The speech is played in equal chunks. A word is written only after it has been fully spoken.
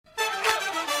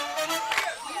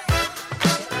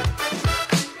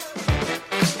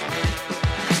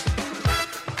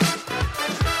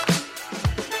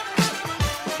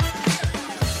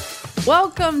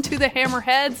Welcome to the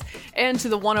Hammerheads and to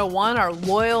the 101, our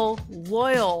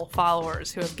loyal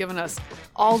followers who have given us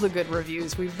all the good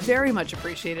reviews. We very much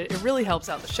appreciate it. It really helps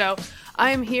out the show.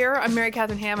 I am here. I'm Mary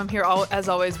Catherine Ham. I'm here, as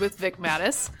always, with Vic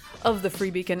Mattis of the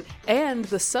Free Beacon and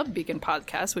the Sub Beacon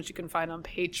podcast, which you can find on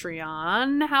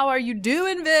Patreon. How are you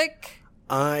doing, Vic?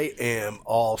 I am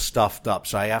all stuffed up,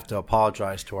 so I have to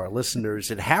apologize to our listeners.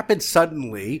 It happened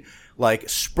suddenly, like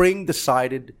spring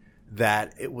decided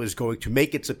that it was going to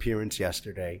make its appearance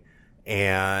yesterday,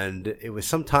 and it was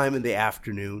sometime in the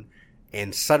afternoon,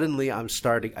 and suddenly I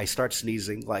start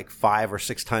sneezing like 5 or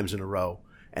 6 times in a row,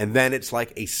 and then it's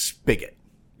like a spigot.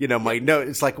 You know, my nose,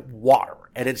 it's like water,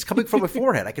 and it's coming from my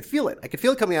forehead. I could feel it. I could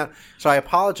feel it coming out. So I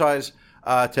apologize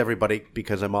to everybody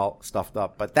because I'm all stuffed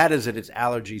up. But that is it. It's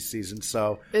allergy season,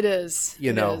 so it is.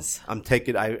 You know, I'm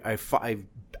taking.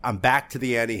 I'm back to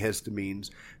the antihistamines.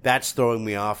 That's throwing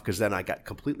me off because then I got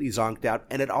completely zonked out,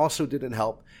 and it also didn't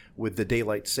help with the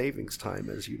daylight savings time,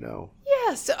 as you know.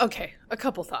 Yes. Okay. A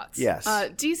couple thoughts. Yes.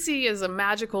 DC is a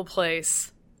magical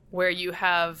place where you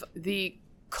have the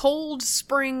cold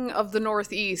spring of the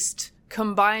Northeast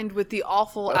combined with the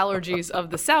awful allergies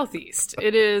of the Southeast.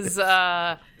 It is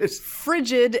it's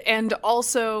frigid, and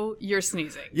also you're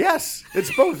sneezing. Yes,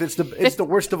 it's both. It's the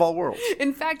worst of all worlds.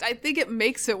 In fact, I think it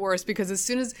makes it worse because as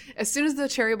soon as the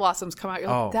cherry blossoms come out, you're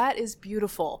like, that is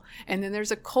beautiful. And then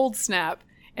there's a cold snap,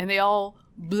 and they all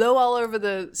blow all over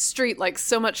the street like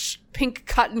so much pink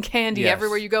cotton candy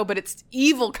everywhere you go, but it's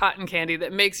evil cotton candy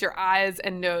that makes your eyes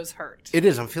and nose hurt. It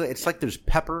is. I'm feeling it's like there's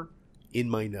pepper in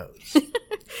my nose.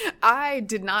 I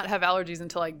did not have allergies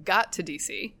until I got to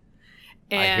DC.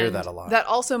 And I hear that a lot. That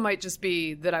also might just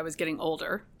be that I was getting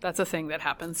older. That's a thing that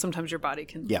happens. Sometimes your body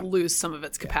can lose some of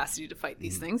its capacity to fight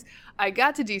these things. I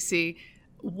got to DC.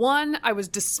 One, I was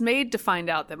dismayed to find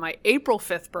out that my April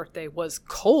 5th birthday was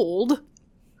cold.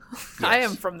 Yes. I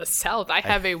am from the South. I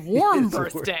have a warm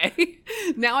birthday.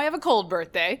 Now I have a cold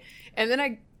birthday. And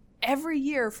then every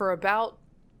year for about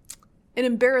an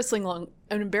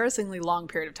embarrassingly long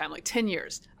period of time, like 10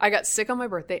 years, I got sick on my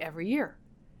birthday every year.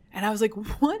 And I was like,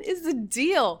 what is the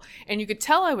deal? And you could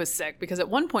tell I was sick because at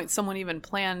one point someone even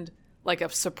planned like a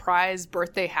surprise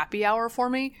birthday happy hour for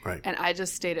me. Right. And I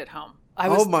just stayed at home.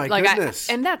 Oh my goodness.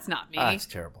 And that's not me. That's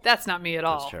terrible. That's not me at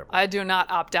all. That's terrible. I do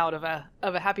not opt out of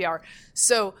a happy hour.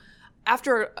 So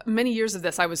after many years of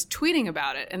this, I was tweeting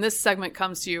about it. And this segment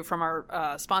comes to you from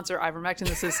our sponsor, Ivermectin.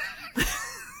 This is...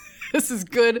 This is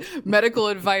good medical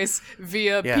advice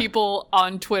via people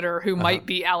on Twitter who might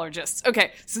be allergists.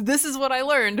 Okay, so this is what I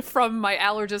learned from my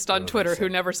allergist on Twitter who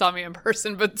never saw me in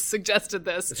person but suggested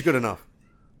this. It's good enough.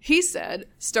 He said,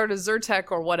 start a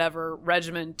Zyrtec or whatever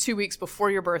regimen 2 weeks before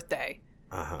your birthday,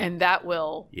 and that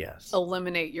will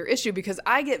eliminate your issue because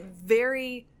I get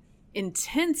very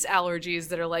intense allergies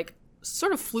that are like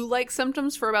sort of flu-like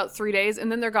symptoms for about 3 days, and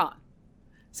then they're gone.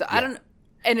 So I don't...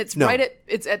 And it's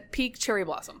it's at peak cherry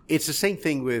blossom. It's the same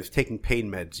thing with taking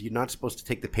pain meds. You're not supposed to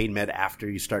take the pain med after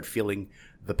you start feeling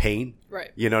the pain.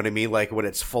 Right. You know what I mean? Like when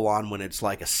it's full on, when it's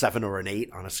like a 7 or an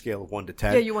 8 on a scale of 1 to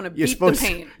 10. Yeah, you want to beat the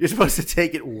pain. You're supposed to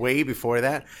take it way before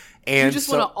that. And you just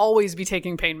want to always be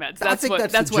taking pain meds. That's what I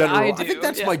do. I think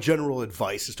that's my general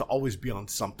advice is to always be on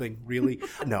something, really.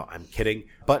 No, I'm kidding.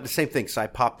 But the same thing. So I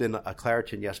popped in a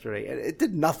Claritin yesterday and it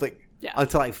did nothing. Yeah.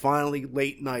 Until I finally,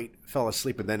 late night, fell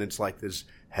asleep. And then it's like this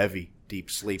heavy,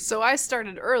 deep sleep. So I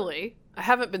started early. I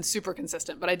haven't been super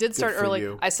consistent, but I did start early.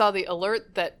 You. I saw the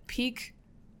alert that peak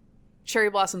cherry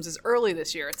blossoms is early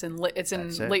this year. It's in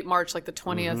late March, like the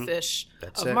 20th-ish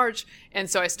of March. And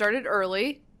so I started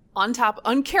early,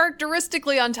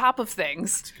 uncharacteristically on top of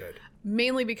things. That's good.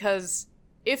 Mainly because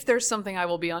if there's something I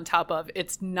will be on top of,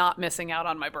 it's not missing out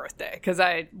on my birthday because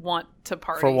I want to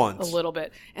party a little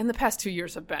bit. And the past 2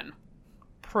 years have been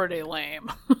pretty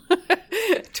lame.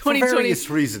 2020, for various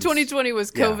reasons. 2020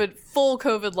 was COVID, full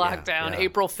COVID lockdown,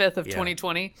 April 5th of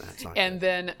 2020. And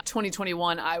then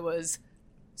 2021, I was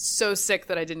so sick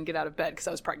that I didn't get out of bed because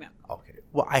I was pregnant. Okay.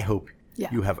 Well, I hope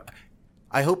you have.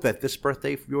 I hope that this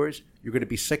birthday of yours, you're going to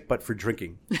be sick, but for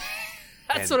drinking.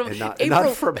 That's what I'm.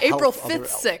 April 5th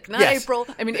sick, not April.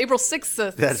 I mean, April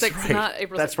 6th sick, not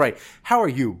April 6th. That's right. How are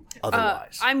you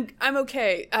otherwise? I'm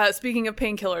okay. Speaking of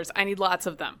painkillers, I need lots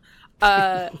of them.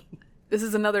 This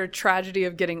is another tragedy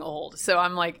of getting old. So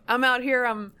I'm like, I'm out here,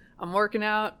 I'm working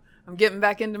out, I'm getting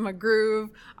back into my groove,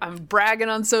 I'm bragging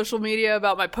on social media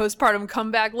about my postpartum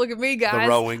comeback. Look at me, guys. The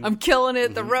rowing. I'm killing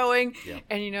it, the rowing. Yeah.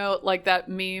 And you know, like that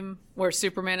meme where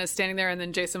Superman is standing there and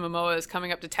then Jason Momoa is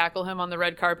coming up to tackle him on the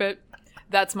red carpet.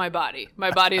 That's my body.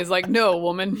 My body is like, no,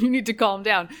 woman, you need to calm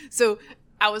down. So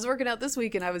I was working out this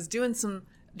week and I was doing some,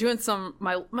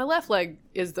 my left leg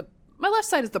is My left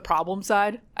side is the problem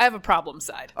side. I have a problem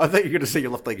side. I thought you were going to say your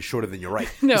left leg is shorter than your right.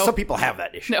 No. Some people have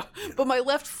that issue. No, but my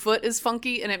left foot is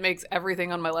funky, and it makes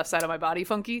everything on my left side of my body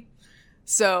funky.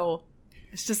 So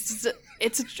it's just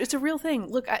it's a real thing.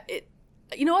 Look,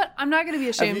 you know what? I'm not going to be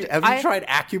ashamed. Have you tried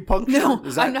acupuncture? No,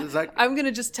 I'm not. I'm going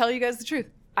to just tell you guys the truth.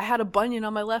 I had a bunion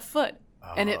on my left foot,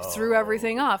 and it threw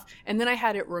everything off. And then I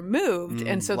had it removed,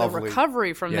 and so lovely. the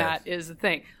recovery from that is the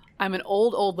thing. I'm an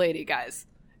old lady, guys.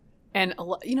 And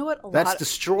you know what? That's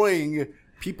destroying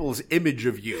people's image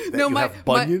of you. That you have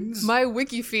bunions. My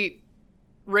WikiFeet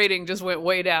rating just went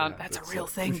way down. That's a real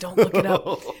thing. Don't look it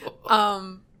up.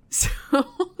 So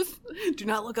do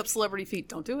not look up celebrity feet.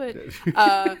 Don't do it.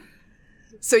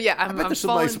 So yeah, I'm there's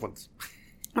some nice ones.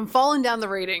 I'm falling down the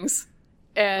ratings,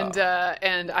 and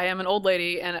I am an old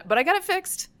lady, but I got it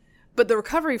fixed. But the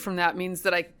recovery from that means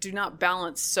that I do not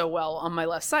balance so well on my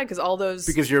left side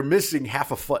because you're missing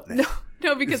half a foot now.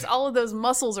 No, because all of those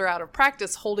muscles are out of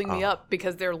practice holding me up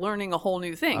because they're learning a whole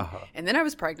new thing. And then I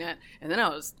was pregnant, and then I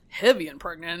was heavy and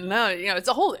pregnant, and now it's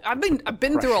a whole. I've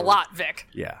been through a lot, Vic.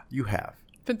 Yeah, you have.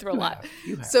 Been through a lot.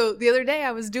 So the other day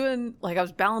I was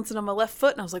balancing on my left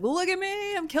foot, and I was like, look at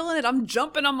me, I'm killing it. I'm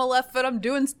jumping on my left foot. I'm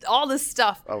doing all this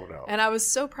stuff. Oh no. And I was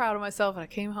so proud of myself, and I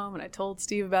came home and I told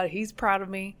Steve about it. He's proud of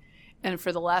me. And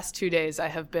for the last 2 days I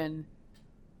have been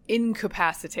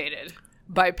incapacitated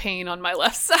by pain on my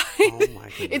left side. Oh my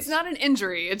goodness. It's not an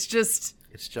injury. It's just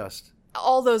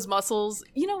all those muscles.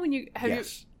 You know, when you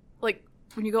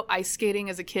when you go ice skating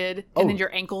as a kid and then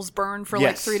your ankles burn for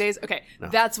like 3 days. Okay. No.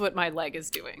 That's what my leg is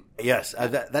doing. Yes.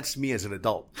 That's me as an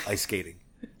adult ice skating.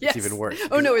 Yes. It's even worse.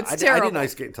 Oh no, it's terrible. I didn't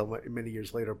ice skate until many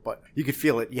years later, but you could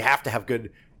feel it. You have to have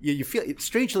good, you feel,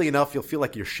 strangely enough, you'll feel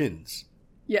like your shins.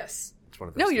 Yes.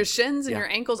 Your shins and your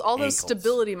ankles, all those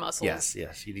stability muscles.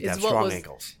 Yes. You need to have strong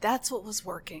ankles. That's what was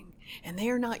working. And they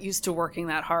are not used to working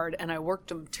that hard, and I worked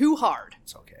them too hard.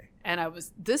 It's okay. And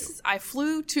I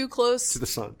flew too close to the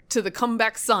sun. To the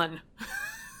comeback sun.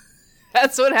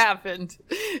 That's what happened.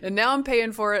 And now I'm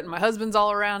paying for it, and my husband's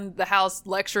all around the house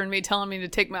lecturing me, telling me to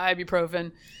take my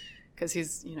ibuprofen because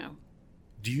he's,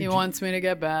 he wants me to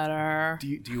get better. Do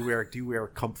you wear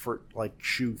comfort like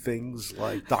shoe things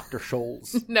like Dr.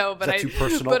 Scholl's? No, but too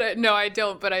personal? No, I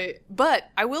don't. But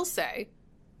I will say,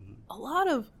 a lot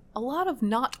of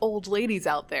not old ladies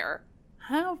out there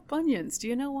have bunions. Do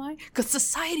you know why? Because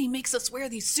society makes us wear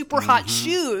these super hot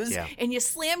shoes, and you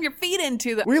slam your feet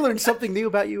into them. We learn something new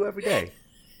about you every day.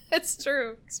 It's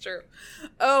true.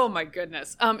 Oh my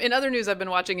goodness. In other news, I've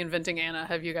been watching Inventing Anna.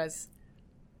 Have you guys?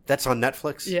 That's on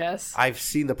Netflix? Yes. I've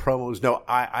seen the promos. No,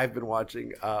 I've been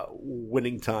watching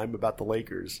Winning Time about the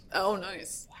Lakers. Oh,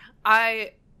 nice.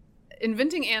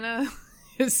 Inventing Anna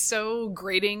is so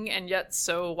grating and yet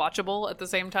so watchable at the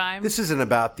same time. This isn't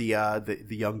about the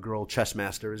young girl chess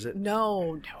master, is it?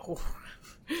 No.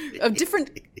 a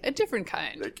different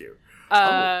kind. Thank you.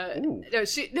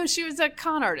 She was a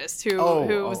con artist who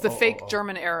was the fake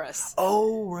German heiress.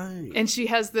 Oh, right. And she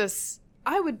has this.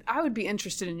 I would be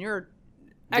interested in your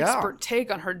expert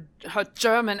take on her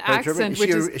German accent.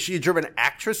 Is she a German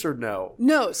actress or no?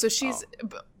 No, so she's.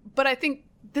 But I think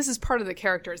this is part of the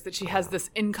character is that she has this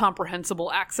incomprehensible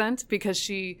accent because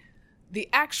the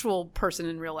actual person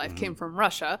in real life came from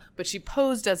Russia, but she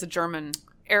posed as a German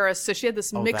heiress, so she had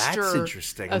this mixture. That's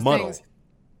interesting. Of things.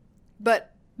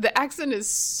 But the accent is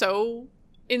so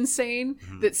insane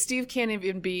that Steve can't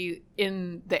even be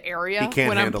in the area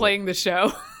when I'm playing the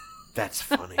show. That's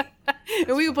funny.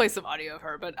 And we can play some audio of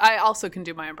her, but I also can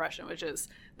do my impression, which is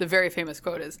the very famous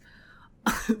quote is,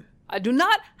 I do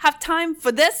not have time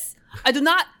for this. I do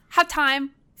not have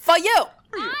time for you.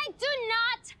 I do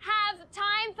not have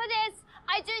time for this.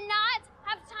 I do not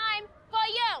have time for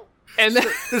you. And then,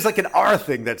 there's like an R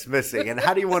thing that's missing. And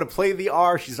how do you want to play the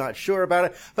R? She's not sure about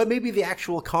it. But maybe the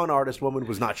actual con artist woman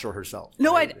was not sure herself.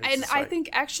 No, right? I think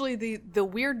actually the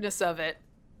weirdness of it,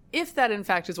 if that in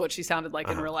fact is what she sounded like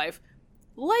in real life,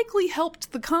 likely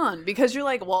helped the con because you're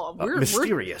like, well, we're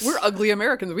mysterious. We're ugly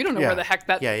Americans. We don't know where the heck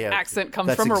that accent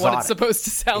comes from or what it's supposed to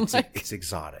sound like. It's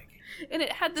exotic. And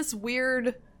it had this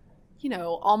weird,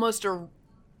 almost a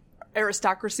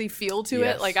aristocracy feel to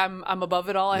it. Like I'm above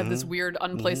it all. I have this weird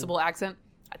unplaceable accent.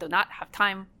 I do not have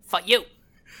time for you.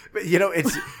 But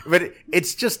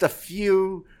it's just a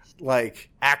few like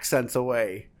accents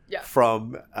away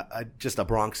from just a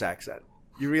Bronx accent.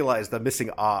 You realize the missing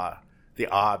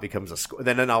the becomes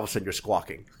then all of a sudden you're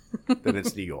squawking. Then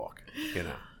it's New York,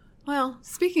 Well,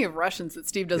 speaking of Russians that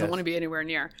Steve doesn't want to be anywhere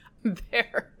near,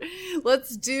 there.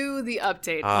 Let's do the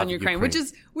update on Ukraine, which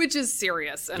is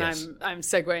serious, and I'm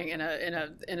segueing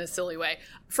in a silly way.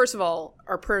 First of all,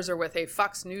 our prayers are with a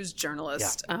Fox News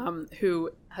journalist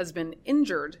who has been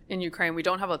injured in Ukraine. We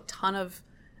don't have a ton of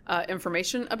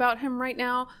information about him right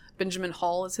now. Benjamin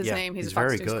Hall is his name. He's a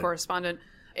Fox News correspondent,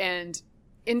 and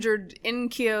injured in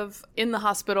Kiev in the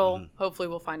hospital. Mm-hmm. Hopefully,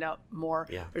 we'll find out more.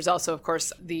 Yeah. There's also, of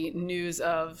course, the news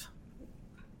of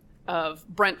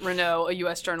Brent Renaud, a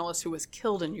U.S. journalist who was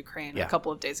killed in Ukraine a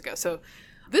couple of days ago. So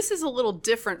this is a little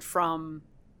different from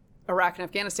Iraq and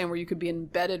Afghanistan, where you could be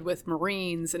embedded with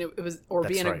Marines and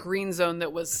be in a green zone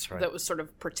that was sort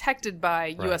of protected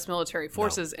by U.S. military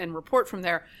forces and report from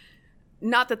there.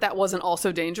 Not that wasn't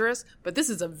also dangerous, but this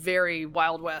is a very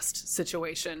Wild West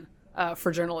situation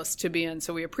for journalists to be in.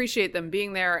 So we appreciate them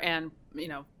being there, and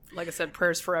like I said,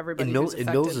 prayers for everybody. In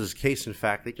Mills's case, in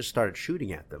fact, they just started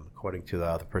shooting at them, according to the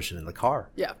other person in the car.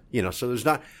 Yeah. So there's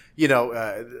not,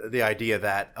 the idea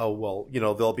that,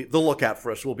 they'll look out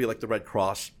for us. We'll be like the Red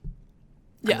Cross.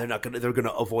 Yeah. And they're going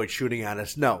to avoid shooting at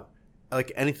us. No.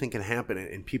 Like, anything can happen,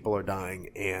 and people are dying.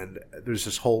 And there's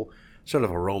this whole sort of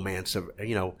a romance of,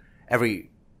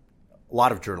 a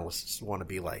lot of journalists want to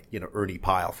be like, Ernie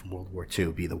Pyle from World War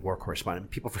II, be the war correspondent.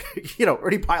 People,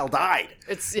 Ernie Pyle died,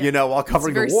 while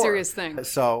covering the war. It's a very serious thing.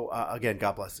 So, again,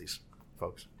 God bless these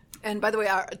folks. And by the way,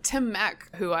 Tim Mack,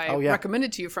 who I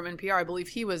recommended to you from NPR, I believe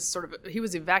he was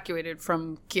evacuated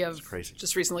from Kiev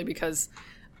just recently because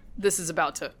this is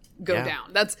about to go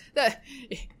down. That's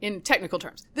in technical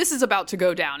terms. This is about to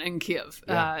go down in Kiev,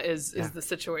 is the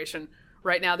situation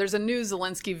right now. There's a new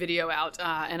Zelensky video out,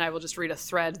 and I will just read a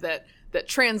thread that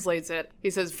translates it. He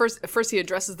says, first he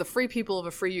addresses the free people of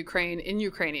a free Ukraine in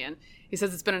Ukrainian. He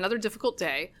says it's been another difficult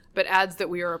day, but adds that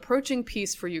we are approaching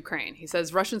peace for Ukraine. He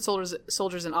says Russian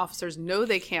soldiers and officers know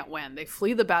they can't win. They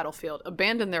flee the battlefield,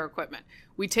 abandon their equipment.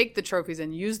 We take the trophies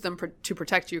and use them to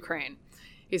protect Ukraine.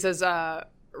 He says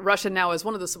Russia now is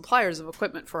one of the suppliers of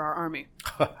equipment for our army.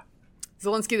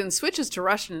 Zelensky then switches to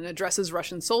Russian and addresses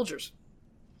Russian soldiers.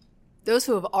 Those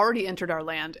who have already entered our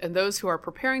land and those who are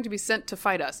preparing to be sent to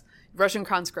fight us, Russian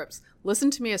conscripts, listen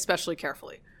to me especially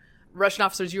carefully. Russian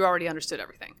officers, you already understood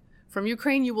everything. From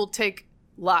Ukraine, you will take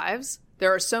lives.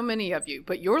 There are so many of you,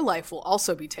 but your life will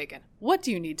also be taken. What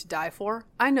do you need to die for?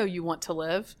 I know you want to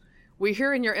live. We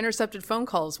hear in your intercepted phone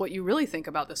calls what you really think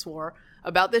about this war,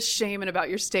 about this shame, and about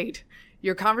your state.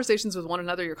 Your conversations with one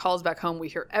another, your calls back home, we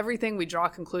hear everything, we draw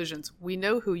conclusions. We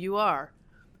know who you are.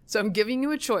 So I'm giving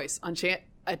you a choice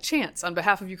a chance on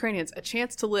behalf of Ukrainians, a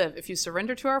chance to live. If you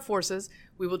surrender to our forces,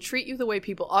 we will treat you the way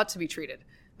people ought to be treated,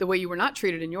 the way you were not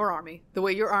treated in your army, the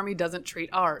way your army doesn't treat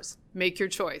ours. Make your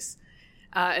choice.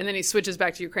 And then he switches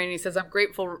back to Ukraine and he says, I'm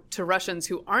grateful to Russians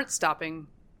who aren't stopping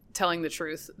telling the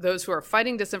truth, those who are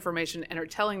fighting disinformation and are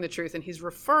telling the truth. And he's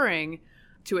referring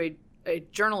to a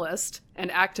journalist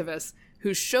and activist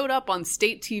who showed up on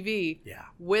state TV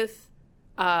with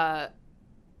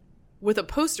a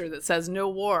poster that says no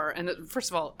war. And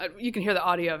first of all, you can hear the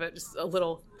audio of it just a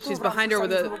little. She's behind her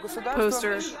with a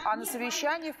poster.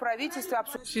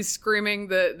 She's screaming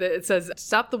that it says,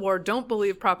 stop the war, don't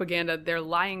believe propaganda, they're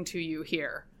lying to you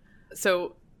here.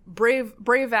 So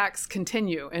brave acts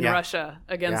continue in Russia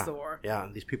against the war. Yeah,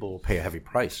 and these people will pay a heavy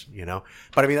price,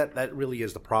 But I mean, that really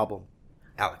is the problem.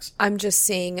 Alex. I'm just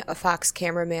seeing a Fox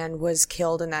cameraman was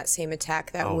killed in that same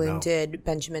attack that wounded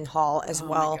Benjamin Hall as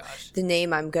well. The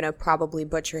name, I'm going to probably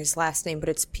butcher his last name, but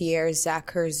it's Pierre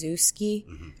Zakrzewski.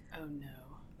 Mm-hmm. Oh, no.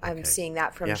 I'm seeing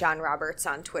that from John Roberts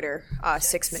on Twitter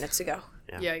 6 minutes ago.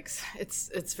 Yeah. Yikes.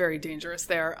 It's very dangerous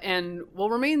there and will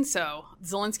remain so.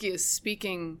 Zelensky is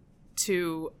speaking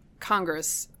to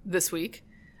Congress this week,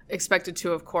 expected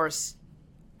to, of course,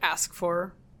 ask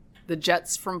for the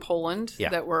jets from Poland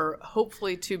that were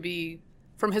hopefully to be,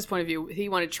 from his point of view, he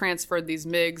wanted transferred these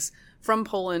MiGs from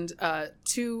Poland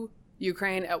to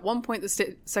Ukraine. At one point,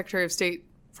 the Secretary of State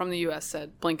from the U.S.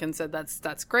 Blinken said,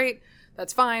 that's great,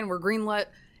 that's fine, we're greenlit.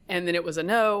 And then it was a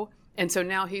no. And so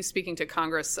now he's speaking to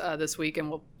Congress this week and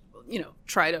will,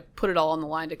 try to put it all on the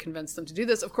line to convince them to do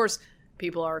this. Of course,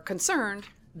 people are concerned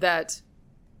that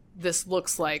this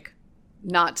looks like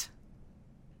not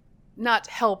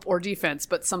help or defense,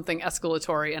 but something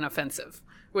escalatory and offensive,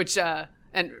 which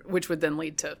would then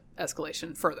lead to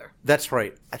escalation further. That's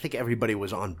right. I think everybody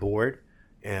was on board.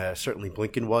 Certainly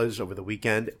Blinken was over the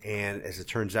weekend. And as it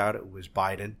turns out, it was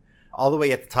Biden all the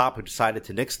way at the top who decided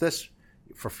to nix this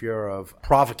for fear of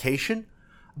provocation.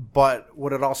 But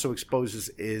what it also exposes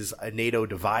is a NATO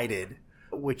divided,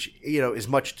 which, is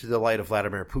much to the light of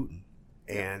Vladimir Putin.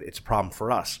 And it's a problem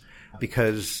for us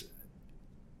because,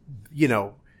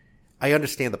 I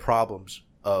understand the problems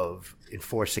of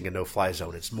enforcing a no-fly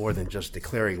zone. It's more than just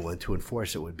declaring one. To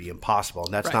enforce it would be impossible,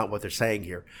 and that's not what they're saying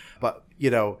here. But,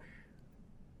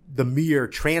 the mere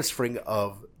transferring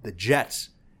of the jets,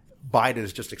 Biden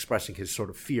is just expressing his sort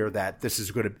of fear that this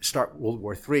is going to start World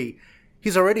War III.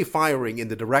 He's already firing in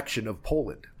the direction of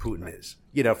Poland, Putin is,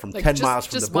 from 10 miles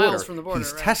from the border. Miles from the border.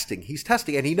 He's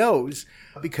testing, and he knows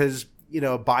because,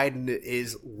 Biden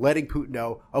is letting Putin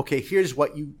know, okay, here's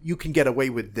what you can get away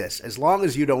with this. As long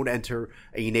as you don't enter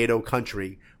a NATO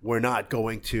country, we're not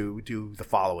going to do the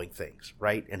following things,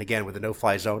 right? And again, with a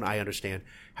no-fly zone, I understand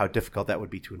how difficult that would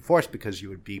be to enforce because you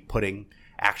would be putting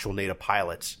actual NATO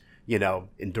pilots,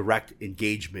 in direct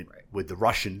engagement with the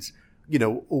Russians,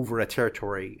 over a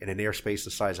territory and an airspace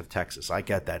the size of Texas. I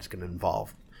get that. It's going to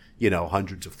involve,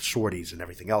 hundreds of sorties and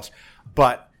everything else.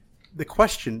 But the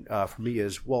question for me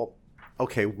is, well,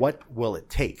 okay, what will it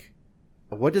take?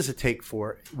 What does it take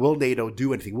will NATO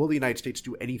do anything? Will the United States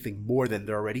do anything more than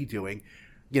they're already doing?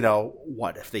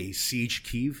 What if they siege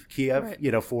Kiev,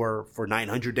 for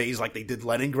 900 days like they did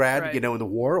Leningrad, in the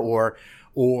war,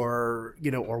 or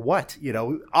what?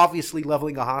 Obviously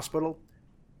leveling a hospital,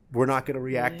 we're not going to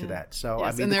react to that. So,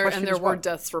 yes, there were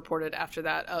deaths reported after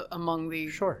that among the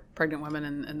pregnant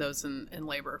women and those in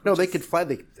labor. No, they could fly.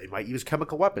 They might use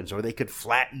chemical weapons, or they could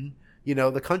flatten,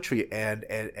 the country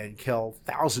and kill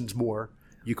thousands more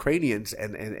Ukrainians.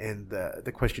 And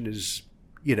the question is,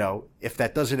 if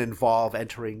that doesn't involve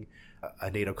entering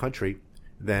a NATO country,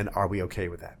 then are we okay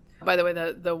with that? By the way,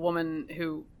 the woman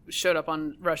who showed up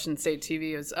on Russian state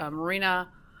TV is Marina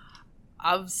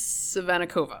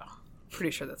Avsevanikova.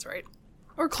 Pretty sure that's right,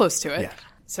 or close to it. Yeah.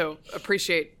 So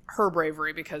appreciate her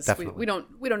bravery because we don't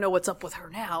know what's up with her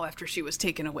now after she was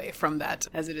taken away from that,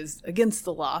 as it is against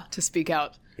the law to speak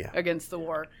out against the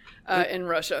war in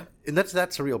Russia. And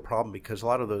that's a real problem because a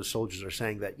lot of those soldiers are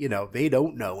saying that they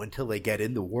don't know until they get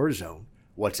in the war zone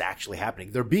what's actually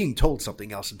happening. They're being told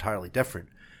something else entirely different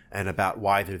and about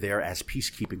why they're there as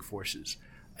peacekeeping forces,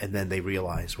 and then they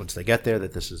realize once they get there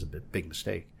that this is a big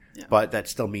mistake. Yeah. But that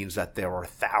still means that there are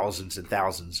thousands and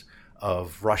thousands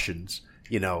of Russians,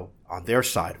 on their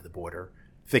side of the border,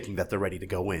 thinking that they're ready to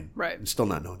go in, and still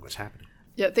not knowing what's happening.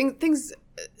 Yeah, things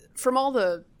from all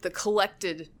the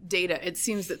collected data, it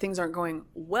seems that things aren't going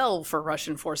well for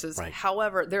Russian forces. Right.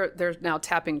 However, they're now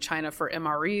tapping China for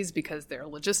MREs because their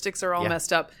logistics are all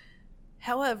messed up.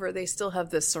 However, they still have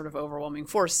this sort of overwhelming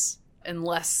force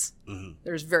unless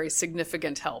there's very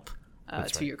significant help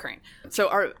to Ukraine. So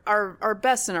our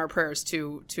best and our prayers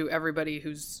to everybody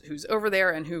who's over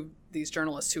there and who these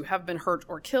journalists who have been hurt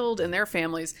or killed and their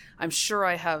families. I'm sure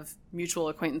I have mutual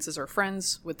acquaintances or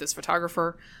friends with this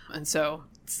photographer, and so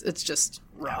it's just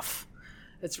rough.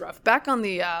 It's rough. Back on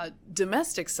the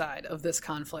domestic side of this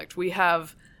conflict, we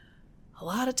have a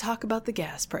lot of talk about the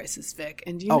gas prices, Vic.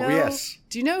 And do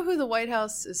you know who the White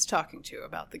House is talking to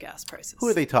about the gas prices? Who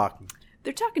are they talking?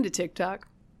 They're talking to TikTok.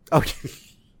 Okay.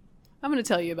 I'm going to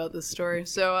tell you about this story.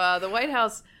 So the White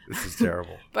House... This is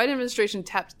terrible. Biden administration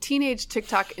tapped teenage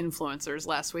TikTok influencers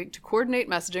last week to coordinate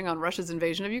messaging on Russia's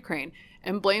invasion of Ukraine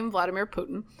and blame Vladimir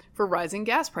Putin for rising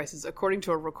gas prices, according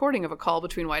to a recording of a call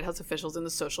between White House officials and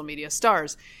the social media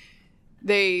stars.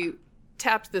 They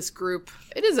tapped this group.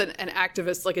 It is an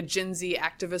activist, like a Gen Z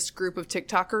activist group of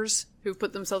TikTokers who've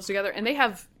put themselves together, and they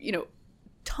have,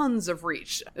 tons of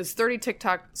reach. There's 30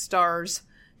 TikTok stars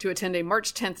to attend a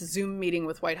March 10th Zoom meeting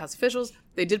with White House officials.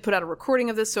 They did put out a recording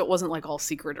of this, so it wasn't like all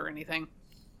secret or anything.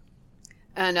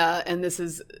 And this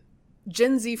is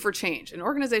Gen Z for Change, an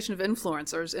organization of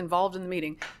influencers involved in the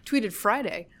meeting, tweeted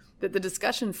Friday that the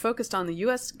discussion focused on the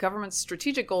U.S. government's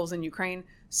strategic goals in Ukraine,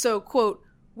 so, quote,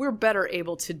 we're better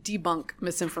able to debunk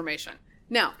misinformation.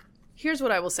 Now, here's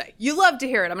what I will say. You love to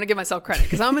hear it. I'm going to give myself credit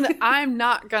because I'm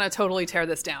not going to totally tear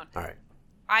this down. All right.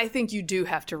 I think you do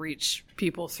have to reach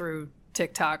people through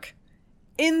TikTok.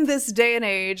 In this day and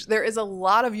age, there is a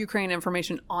lot of Ukraine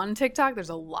information on TikTok. There's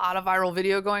a lot of viral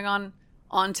video going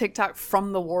on TikTok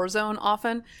from the war zone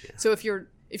often. Yeah. So if you're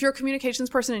a communications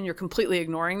person and you're completely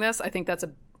ignoring this, I think that's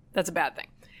a bad thing.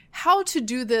 How to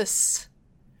do this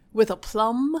with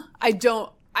aplomb? I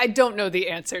don't know the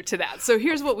answer to that. So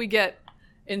here's what we get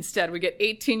instead. We get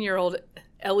 18-year-old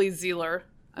Ellie Zeeler.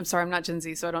 I'm sorry, I'm not Gen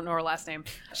Z, so I don't know her last name.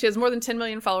 She has more than 10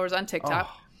 million followers on TikTok.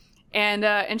 Oh.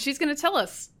 And she's going to tell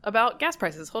us about gas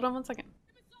prices. Hold on one second.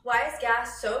 Why is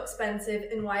gas so expensive,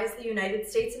 and why is the United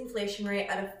States inflation rate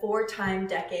at a 4-time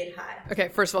decade high? Okay,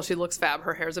 first of all, she looks fab.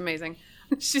 Her hair's amazing.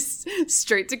 She's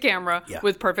straight to camera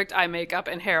with perfect eye makeup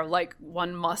and hair like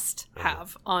one must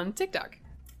have on TikTok.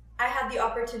 I had the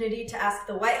opportunity to ask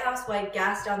the White House why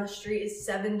gas down the street is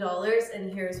 $7,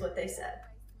 and here's what they said.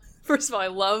 First of all, I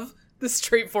love the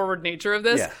straightforward nature of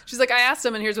this. Yeah. She's like, I asked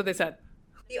them, and here's what they said.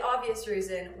 The obvious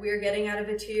reason we're getting out of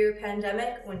a 2-year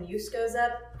pandemic, when use goes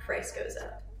up, price goes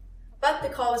up. But the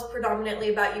call was predominantly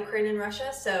about Ukraine and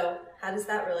Russia, so how does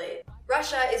that relate?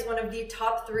 Russia is one of the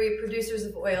top 3 producers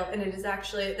of oil, and it is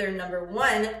actually their number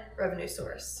 1 revenue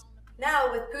source.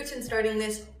 Now, with Putin starting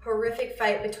this horrific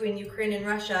fight between Ukraine and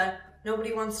Russia,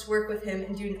 nobody wants to work with him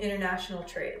and do an international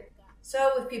trade.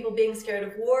 So with people being scared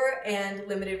of war and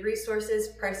limited resources,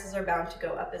 prices are bound to go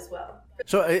up as well.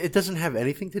 So it doesn't have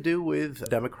anything to do with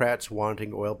Democrats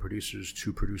wanting oil producers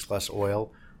to produce less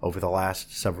oil over the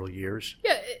last several years?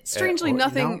 Yeah, strangely,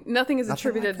 nothing is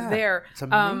attributed like there. It's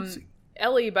amazing.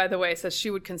 Ellie, by the way, says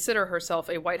she would consider herself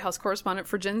a White House correspondent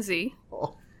for Gen Z.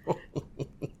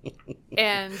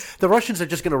 And the Russians are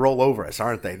just going to roll over us,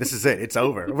 aren't they? This is it. It's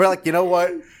over. We're like, you know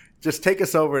what? Just take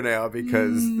us over now,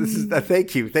 because this is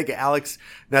thank you. Alex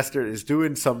Nestor is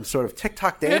doing some sort of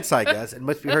TikTok dance, I guess. It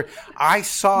must be her. I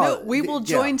saw. No, we will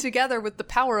join together with the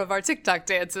power of our TikTok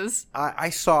dances. I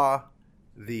saw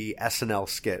the SNL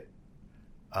skit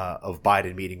of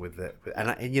Biden meeting with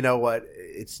and you know what?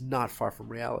 It's not far from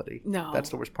reality. No, that's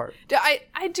the worst part.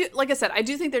 I do. Like I said, I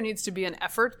do think there needs to be an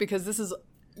effort, because this is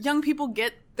young people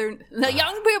get their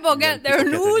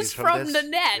news from the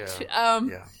net.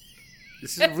 Yeah.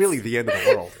 This is really the end of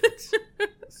the world.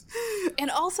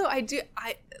 And also,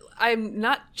 I'm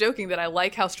not joking that I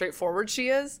like how straightforward she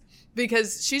is,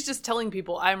 because she's just telling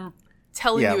people, I'm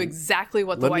telling you exactly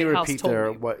what the White House told me.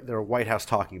 Let me repeat their White House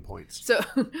talking points. So,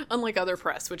 unlike other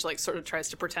press, which like sort of tries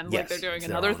to pretend like they're doing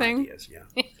another thing. Ideas, yeah.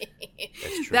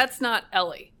 That's true. That's not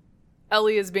Ellie.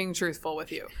 Ellie is being truthful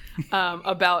with you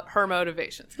about her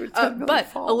motivations.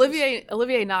 But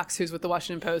Olivier Knox, who's with the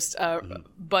Washington Post,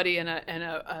 buddy and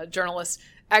a journalist,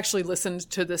 actually listened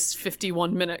to this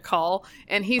 51-minute call,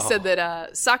 and he said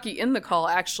that Psaki in the call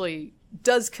actually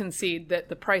does concede that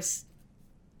the price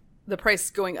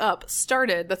going up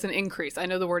started. That's an increase. I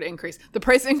know the word increase. The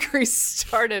price increase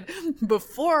started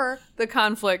before the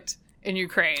conflict in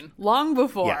Ukraine, long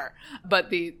before. Yeah. But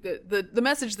the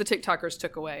message the TikTokers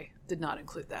took away did not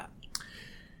include that.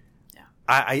 Yeah.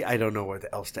 I don't know what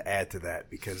else to add to that,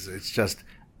 because it's just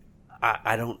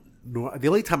I don't know. The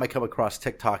only time I come across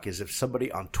TikTok is if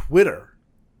somebody on Twitter,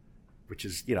 which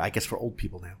is, I guess for old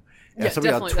people now. Yeah,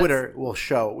 somebody on Twitter will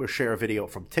share a video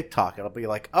from TikTok, and I'll be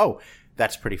like, oh,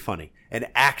 that's pretty funny. And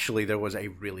actually, there was a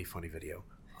really funny video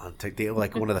on TikTok,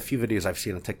 like one of the few videos I've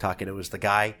seen on TikTok, and it was the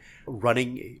guy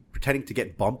running, pretending to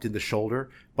get bumped in the shoulder,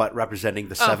 but representing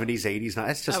the 70s, 80s. Now,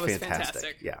 it's just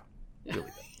fantastic. Yeah.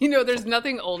 Really there's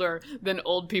nothing older than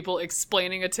old people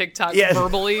explaining a TikTok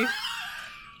verbally.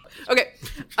 Okay.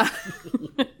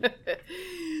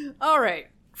 All right.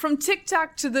 From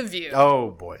TikTok to The View.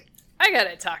 Oh, boy. I got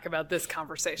to talk about this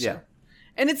conversation. Yeah.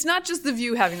 And it's not just The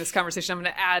View having this conversation. I'm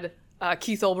going to add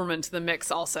Keith Olbermann to the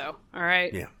mix also. All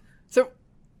right? Yeah. So,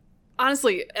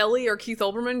 honestly, Ellie or Keith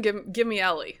Olbermann, give me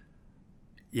Ellie.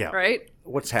 Yeah. Right?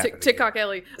 What's happening? TikTok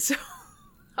Ellie. So,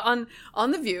 on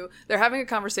The View, they're having a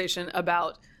conversation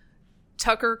about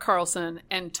Tucker Carlson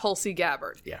and Tulsi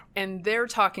Gabbard. Yeah. And their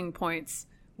talking points,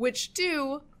 which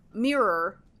do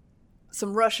mirror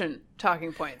some Russian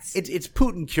talking points. It's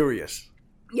Putin curious.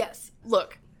 Yes.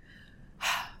 Look,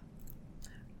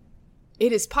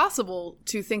 it is possible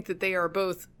to think that they are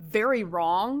both very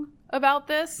wrong about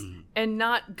this and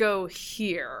not go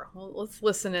here. Well, let's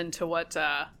listen into what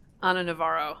Ana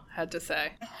Navarro had to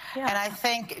say. Yeah. And I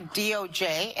think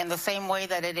DOJ, in the same way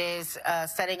that it is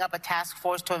setting up a task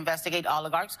force to investigate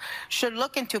oligarchs, should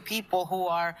look into people who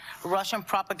are Russian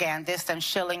propagandists and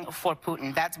shilling for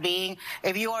Putin. That's being,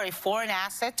 if you are a foreign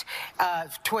asset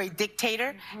to a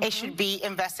dictator, it should be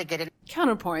investigated.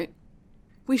 Counterpoint,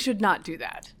 we should not do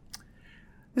that.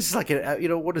 This is like,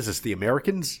 what is this, The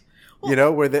Americans?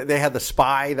 Well, where they had the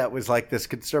spy that was like this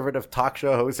conservative talk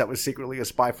show host that was secretly a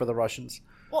spy for the Russians.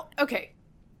 Well, okay.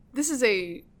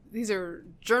 These are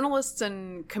journalists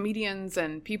and comedians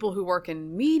and people who work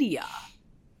in media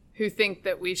who think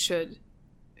that we should,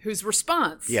 whose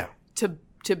response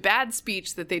to bad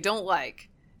speech that they don't like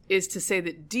is to say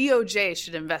that DOJ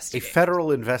should investigate. A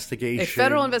federal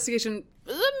investigation.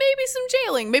 Maybe some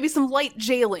jailing, maybe some light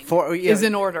jailing is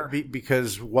in order.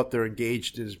 Because what they're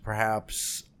engaged is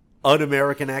perhaps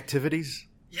un-American activities?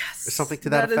 Yes. Or something to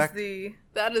that effect?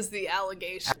 That is the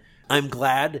allegation. I'm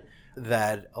glad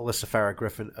that Alyssa Farah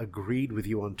Griffin agreed with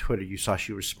you on Twitter. You saw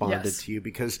she responded to you,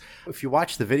 because if you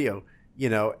watch the video,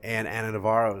 and Ana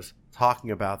Navarro's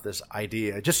talking about this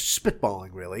idea, just spitballing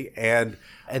really, and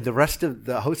the rest of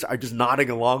the hosts are just nodding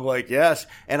along like, yes.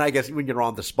 And I guess when you're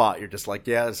on the spot, you're just like,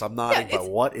 yes, I'm nodding, but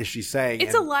what is she saying?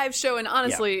 It's a live show, and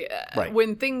honestly,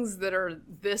 when things that are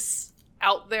this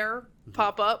out there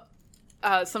pop up,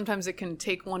 sometimes it can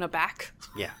take one aback.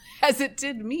 Yeah. As it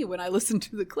did me when I listened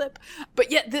to the clip.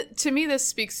 But yet, to me, this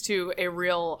speaks to a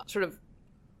real sort of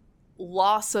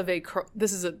loss of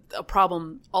this is a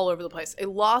problem all over the place. A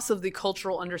loss of the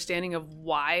cultural understanding of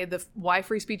why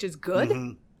free speech is good.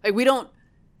 Mm-hmm. Like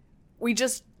we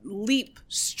just leap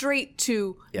straight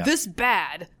to this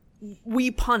bad. We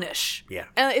punish. Yeah.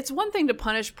 And it's one thing to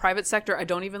punish private sector. I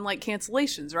don't even like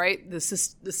cancellations, right? The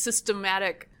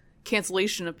systematic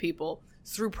cancellation of people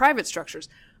through private structures.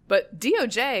 But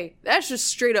DOJ, that's just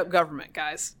straight up government,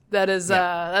 guys. That is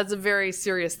that's a very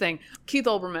serious thing. Keith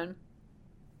Olbermann,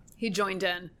 he joined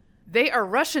in. They are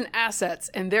Russian assets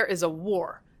and there is a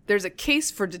war. There's a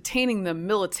case for detaining them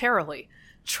militarily.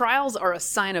 Trials are a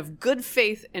sign of good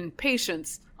faith and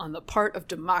patience on the part of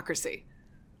democracy.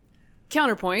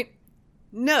 Counterpoint,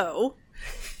 no.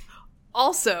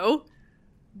 Also,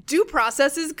 due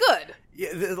process is good.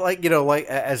 Yeah, like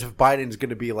as if Biden's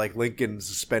going to be like Lincoln's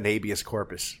suspend habeas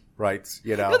corpus, right?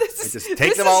 Just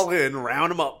take them all in,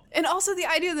 round them up. And also the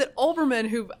idea that Olbermann,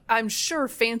 who I'm sure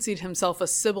fancied himself a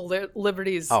civil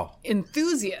liberties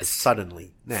enthusiast,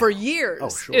 suddenly for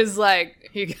years, is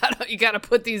like you gotta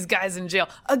put these guys in jail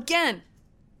again.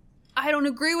 I don't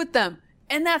agree with them.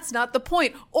 And that's not the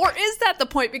point. Or is that the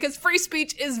point? Because free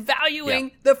speech is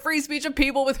valuing the free speech of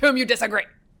people with whom you disagree.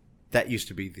 That used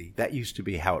to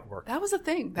be how it worked. That was a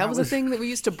thing. That was a thing that we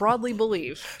used to broadly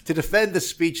believe. To defend the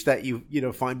speech that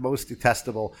you find most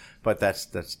detestable, but that's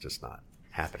just not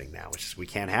happening now. It's just we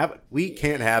can't have it. We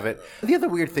can't have it. The other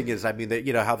weird thing is,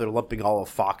 that how they're lumping all of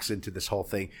Fox into this whole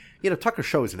thing. Tucker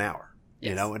show is an hour.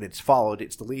 Yes. And it's followed.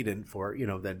 It's the lead-in for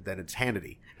then it's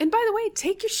Hannity. And by the way,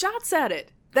 take your shots at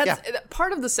it. That's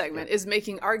part of the segment is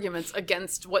making arguments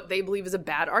against what they believe is a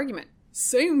bad argument.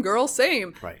 Same girl,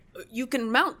 same. Right. You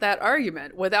can mount that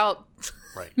argument without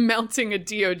mounting a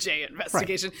DOJ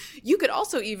investigation. Right. You could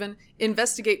also even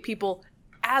investigate people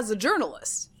as a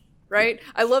journalist, right?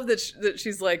 Yeah. I love that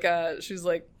she's like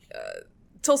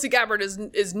Tulsi Gabbard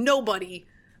is nobody,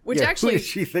 which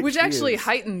actually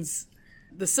heightens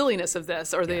the silliness of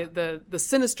this, or the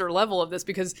sinister level of this,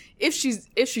 because if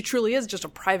she truly is just a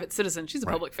private citizen, she's a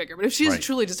public figure, but if she is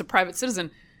truly just a private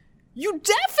citizen, you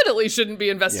definitely shouldn't be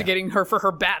investigating her for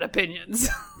her bad opinions.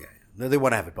 Yeah. No, they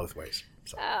want to have it both ways.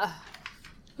 So.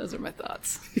 Those are my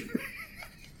thoughts.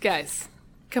 Guys,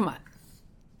 come on.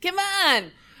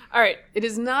 All right, it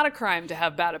is not a crime to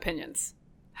have bad opinions.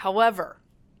 However,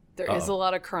 there is a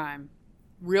lot of crime,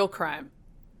 real crime,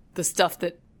 the stuff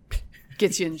that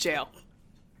gets you in jail.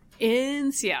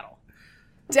 In Seattle,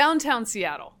 downtown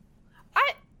Seattle.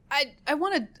 I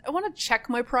want to check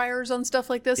my priors on stuff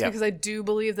like this because I do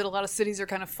believe that a lot of cities are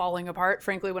kind of falling apart.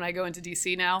 Frankly, when I go into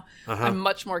DC now, I'm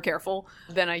much more careful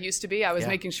than I used to be. I was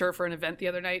making sure for an event the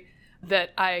other night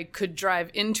that I could drive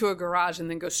into a garage and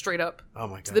then go straight up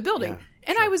to the building. Yeah,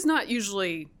 and I was not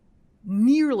usually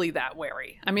nearly that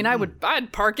wary. I mean,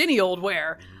 I'd park any old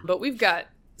where, but we've got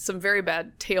some very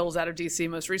bad tales out of DC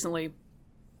most recently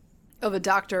of a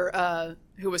doctor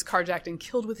who was carjacked and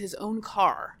killed with his own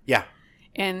car. Yeah.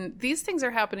 And these things are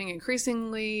happening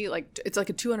increasingly, it's like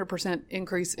a 200%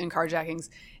 increase in carjackings,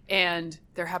 and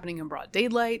they're happening in broad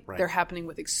daylight. Right. They're happening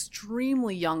with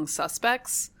extremely young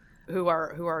suspects who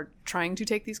are trying to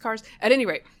take these cars. At any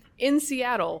rate, in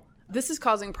Seattle, this is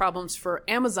causing problems for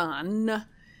Amazon,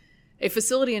 a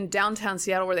facility in downtown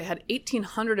Seattle where they had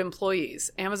 1,800 employees.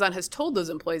 Amazon has told those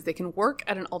employees they can work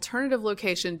at an alternative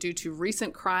location due to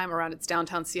recent crime around its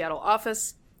downtown Seattle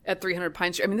office at 300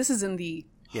 Pine Street. I mean, this is in the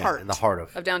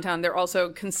heart of downtown. They're also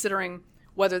considering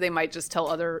whether they might just tell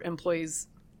other employees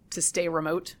to stay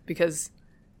remote because,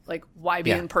 why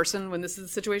be in person when this is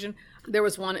the situation? There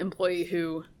was one employee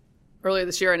who, earlier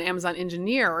this year, an Amazon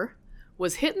engineer,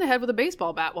 was hit in the head with a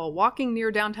baseball bat while walking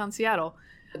near downtown Seattle.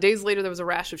 Days later, there was a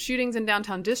rash of shootings in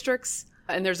downtown districts,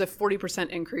 and there's a 40%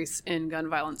 increase in gun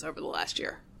violence over the last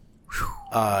year.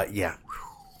 Yeah.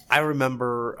 I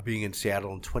remember being in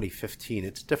Seattle in 2015.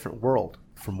 It's a different world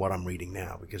from what I'm reading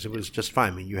now because it was just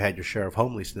fine. I mean, you had your share of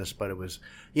homelessness, but it was,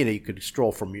 you could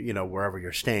stroll from, wherever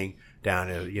you're staying down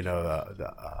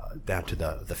to, down to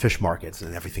the fish markets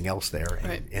and everything else there.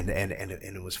 And, and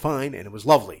it was fine and it was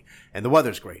lovely and the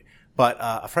weather's great. But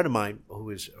a friend of mine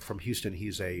who is from Houston,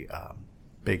 he's a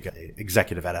big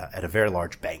executive at a very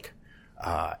large bank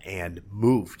and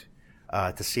moved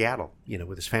to Seattle,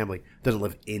 with his family. Doesn't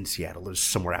live in Seattle, lives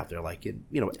somewhere out there like in,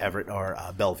 Everett or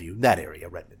Bellevue, that area,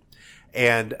 Redmond.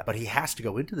 But he has to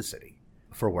go into the city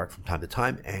for work from time to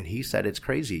time. And he said it's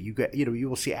crazy. You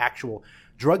will see actual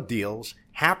drug deals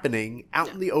happening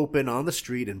out in the open on the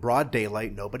street in broad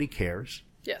daylight. Nobody cares.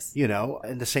 Yes.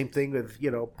 And the same thing with,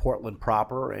 Portland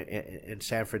proper and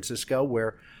San Francisco,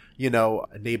 where,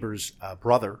 a neighbor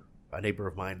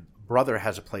of mine, brother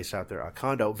has a place out there, a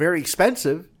condo, very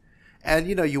expensive. And,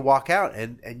 you walk out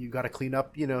and you got to clean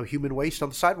up, human waste on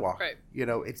the sidewalk. Right.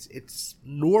 It's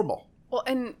normal. Well,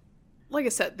 and like I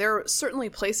said, there are certainly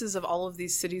places of all of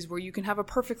these cities where you can have a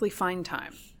perfectly fine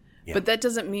time. Yeah. But that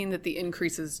doesn't mean that the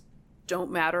increases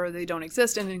don't matter or they don't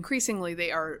exist. And increasingly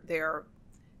they are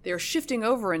shifting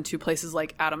over into places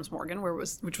like Adams Morgan,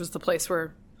 which was the place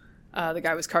where the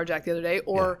guy was carjacked the other day,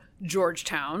 or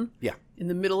Georgetown, in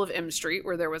the middle of M Street,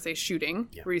 where there was a shooting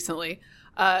recently.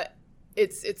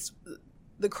 It's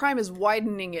the crime is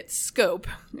widening its scope.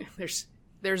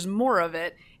 There's more of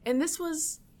it, and this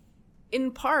was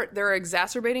in part there are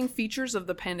exacerbating features of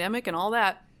the pandemic and all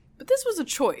that. But this was a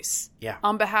choice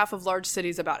on behalf of large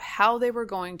cities about how they were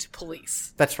going to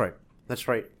police. That's right.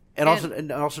 And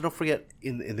also don't forget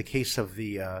in the case of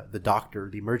the doctor,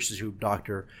 the emergency room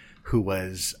doctor who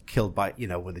was killed by,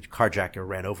 when the carjacker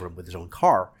ran over him with his own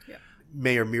car. Yeah.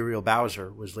 Mayor Muriel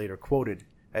Bowser was later quoted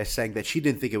as saying that she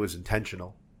didn't think it was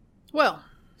intentional. Well.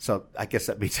 So I guess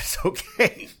that means it's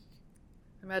okay.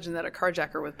 Imagine that, a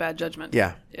carjacker with bad judgment.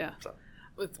 Yeah. Yeah. So.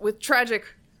 With tragic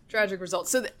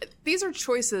results. So these are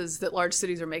choices that large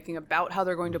cities are making about how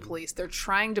they're going to police. They're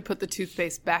trying to put the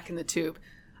toothpaste back in the tube.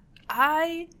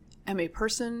 I am a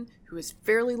person who is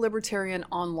fairly libertarian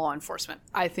on law enforcement.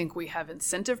 I think we have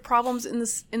incentive problems in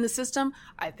the system.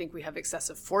 I think we have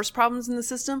excessive force problems in the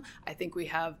system. I think we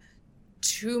have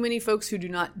too many folks who do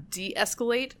not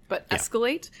de-escalate but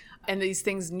escalate, and these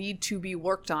things need to be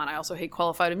worked on. I also hate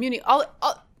qualified immunity.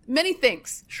 Many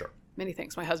things. Sure. Many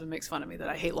things. My husband makes fun of me that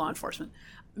I hate law enforcement.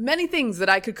 Many things that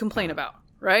I could complain about,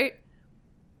 right?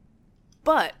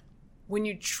 But when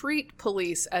you treat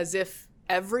police as if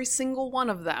every single one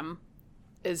of them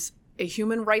is a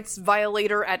human rights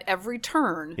violator at every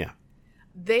turn,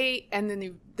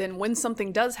 then when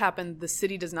something does happen, the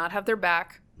city does not have their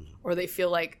back, or they feel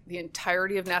like the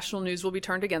entirety of national news will be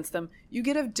turned against them, you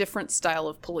get a different style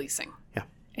of policing. Yeah.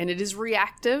 And it is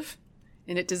reactive,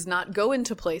 and it does not go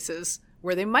into places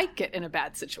where they might get in a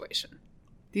bad situation.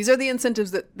 These are the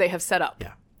incentives that they have set up.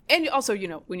 Yeah. And also,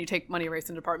 when you take money away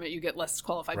from the department, you get less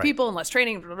qualified people and less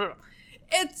training. Blah, blah, blah.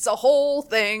 It's a whole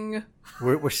thing.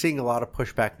 We're seeing a lot of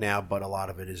pushback now, but a lot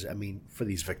of it is, for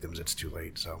these victims, it's too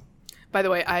late. So, by the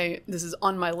way, this is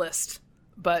on my list,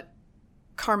 but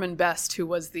Carmen Best, who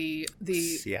was the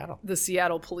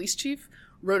Seattle police chief,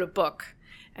 wrote a book,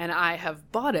 and I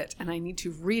have bought it, and I need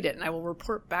to read it, and I will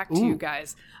report back to you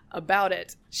guys about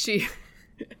it.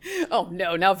 Oh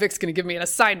no! Now Vic's going to give me an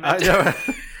assignment. I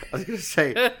was going to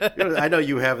say, I know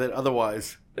you have it.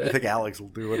 Otherwise, I think Alex will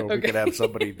do it, or we can have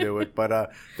somebody do it.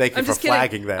 But thank you for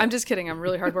flagging that. I'm just kidding. I'm a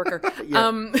really hard worker.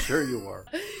 Sure you are.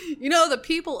 The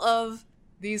people of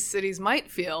these cities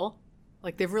might feel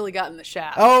like they've really gotten the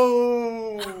shaft.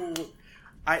 Oh,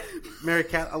 Mary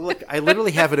Kat, look, I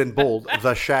literally have it in bold,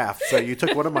 the shaft. So you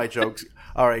took one of my jokes.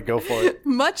 All right, go for it.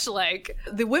 Much like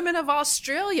the women of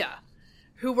Australia,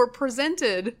 who were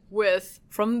presented with,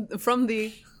 from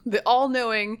the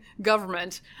all-knowing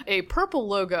government, a purple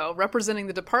logo representing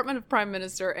the Department of Prime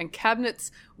Minister and Cabinet's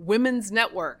Women's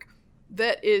Network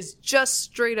that is just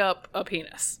straight up a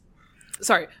penis.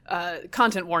 Sorry,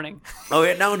 content warning. Oh,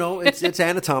 yeah, no, it's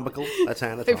anatomical. That's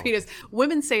anatomical. A penis.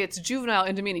 Women say it's juvenile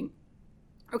and demeaning.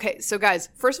 Okay, so guys,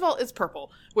 first of all, it's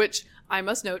purple, which I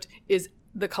must note is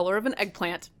the color of an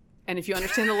eggplant. And if you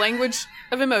understand the language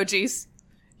of emojis,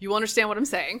 you will understand what I'm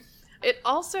saying. It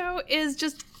also is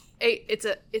just it's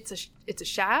a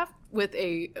shaft with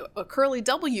a curly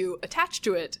W attached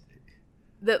to it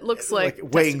that looks like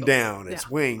weighing down.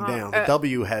 It's weighing down. The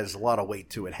W has a lot of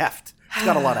weight to it. Heft. It's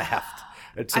got a lot of heft.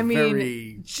 It's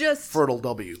very fertile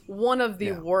W. One of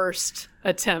the worst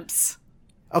attempts.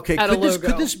 Okay,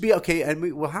 could this be okay?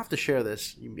 And we'll have to share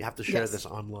this. You have to share this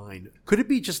online. Could it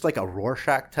be just like a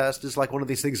Rorschach test? It's like one of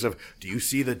these things of, do you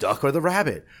see the duck or the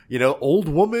rabbit? Old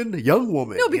woman, young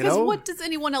woman. No, because what does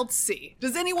anyone else see?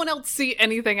 Does anyone else see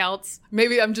anything else?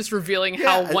 Maybe I'm just revealing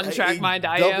how one-track mind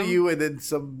I am. W and then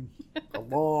a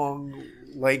long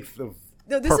length of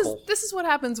No, this is what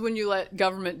happens when you let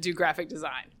government do graphic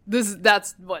design.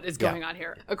 That's what is going on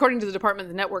here. According to the department,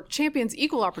 the network champions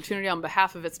equal opportunity on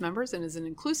behalf of its members and is an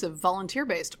inclusive,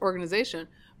 volunteer-based organization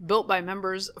built by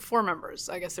members for members.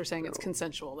 I guess they're saying it's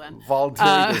consensual then.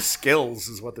 Volunteering their skills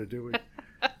is what they're doing.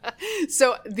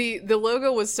 So the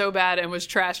logo was so bad and was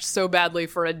trashed so badly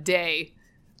for a day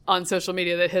on social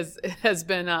media that has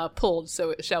been pulled,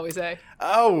 so shall we say.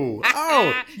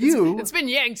 It's been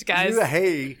yanked, guys.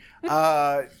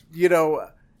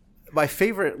 My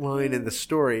favorite line in the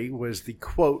story was the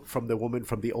quote from the woman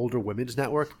from the Older Women's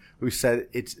Network who said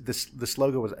this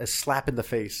logo was a slap in the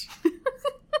face.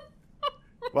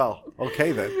 Well,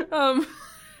 okay then.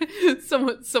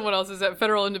 Someone else is at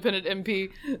Federal Independent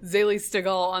MP Zaley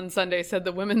Stigall on Sunday said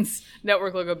the Women's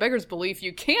Network logo beggars belief.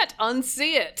 You can't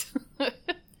unsee it.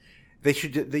 They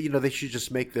should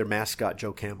just make their mascot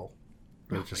Joe Camel.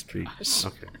 Okay.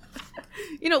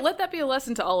 Let that be a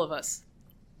lesson to all of us.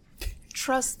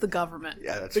 Trust the government.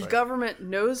 Yeah, that's the right. government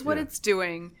knows what it's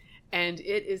doing, and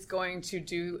it is going to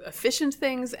do efficient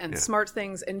things and smart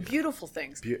things and beautiful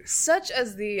things, such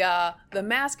as the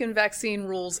mask and vaccine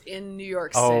rules in New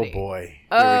York City. Oh boy!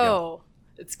 Here we go.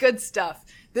 It's good stuff.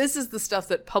 This is the stuff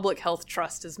that Public Health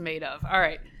Trust is made of. All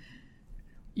right,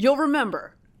 you'll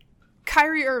remember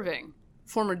Kyrie Irving,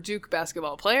 former Duke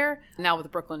basketball player, now with the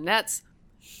Brooklyn Nets,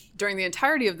 during the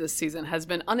entirety of this season has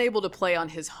been unable to play on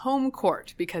his home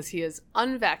court because he is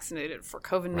unvaccinated for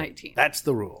COVID-19. Right. That's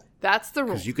the rule. That's the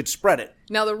rule. Because you could spread it.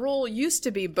 Now, the rule used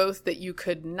to be both that you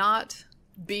could not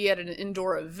be at an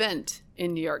indoor event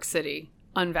in New York City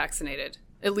unvaccinated,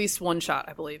 at least one shot,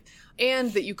 I believe,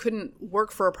 and that you couldn't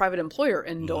work for a private employer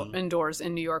indoors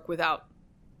in New York without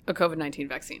a COVID-19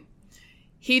 vaccine.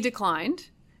 He declined,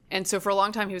 and so for a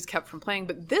long time he was kept from playing.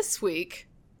 But this week,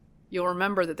 you'll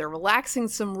remember that they're relaxing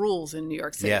some rules in New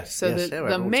York City. Yes, so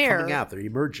the mayor coming out. They're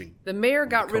emerging. The mayor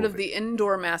got rid of the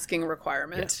indoor masking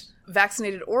requirement,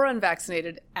 vaccinated or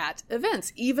unvaccinated, at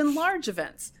events, even large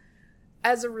events.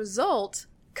 As a result,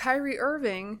 Kyrie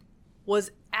Irving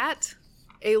was at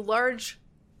a large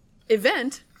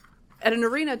event at an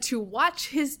arena to watch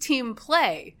his team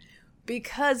play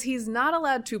because he's not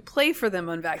allowed to play for them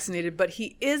unvaccinated, but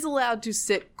he is allowed to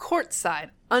sit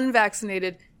courtside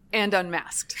unvaccinated and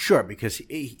unmasked. Sure, because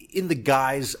in the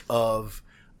guise of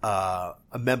a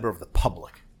member of the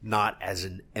public, not as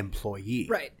an employee.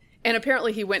 Right. And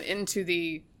apparently he went into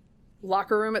the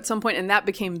locker room at some point, and that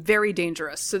became very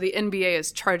dangerous. So the NBA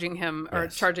is charging him, or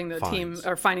charging the team,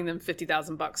 or fining them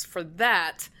 $50,000 for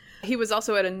that. He was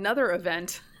also at another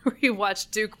event where he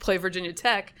watched Duke play Virginia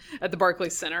Tech at the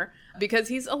Barclays Center because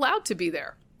he's allowed to be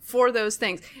there for those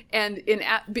things. And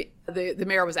the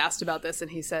mayor was asked about this, and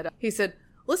he said,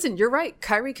 listen, you're right.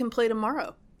 Kyrie can play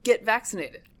tomorrow. Get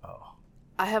vaccinated. Oh.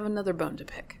 I have another bone to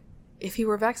pick. If he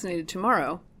were vaccinated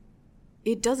tomorrow,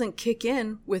 it doesn't kick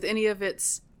in with any of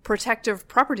its protective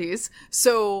properties.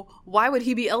 So why would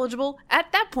he be eligible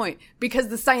at that point? Because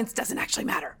the science doesn't actually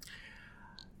matter.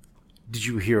 Did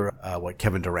you hear what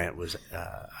Kevin Durant was?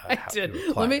 I did.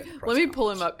 Let me pull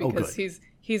him up because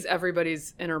he's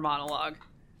everybody's inner monologue.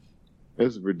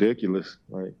 It's ridiculous.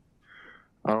 Like,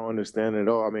 I don't understand it at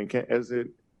all. I mean, there's a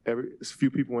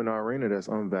few people in our arena that's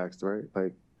unvaxxed, right?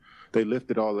 Like, they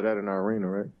lifted all of that in our arena,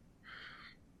 right?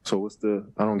 So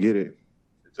I don't get it.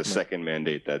 It's a second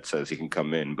mandate that says he can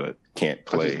come in but can't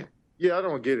play. I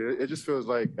don't get it. It just feels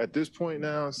like at this point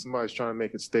now, somebody's trying to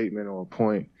make a statement or a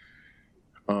point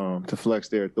to flex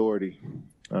their authority.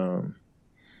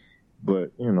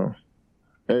 But,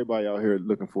 everybody out here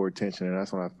looking for attention, and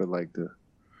that's what I feel like the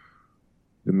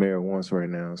mayor wants right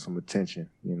now, some attention,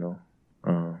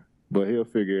 But he'll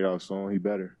figure it out soon. He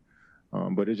better.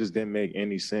 But it just didn't make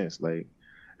any sense. Like,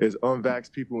 there's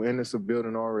unvaxxed people in this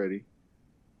building already.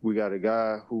 We got a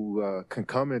guy who can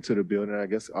come into the building. I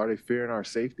guess, are they fearing our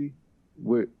safety?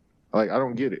 I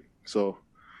don't get it. So,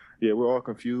 yeah, we're all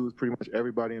confused. Pretty much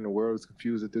everybody in the world is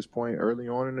confused at this point. Early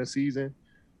on in the season,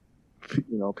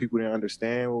 people didn't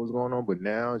understand what was going on, but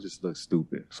now it just looks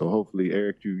stupid. So hopefully,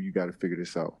 Eric, you got to figure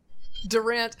this out.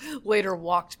 Durant later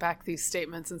walked back these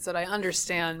statements and said, I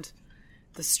understand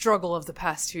the struggle of the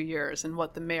past 2 years and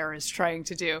what the mayor is trying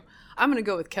to do. I'm going to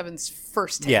go with Kevin's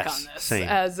first take on this same.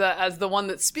 as the one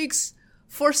that speaks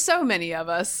for so many of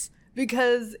us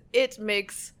because it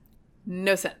makes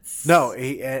no sense. No,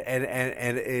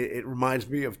 and it reminds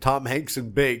me of Tom Hanks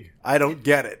in Big. I don't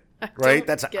get it, right?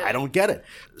 I don't get it.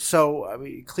 So, I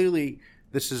mean, clearly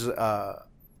this is a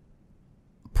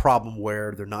problem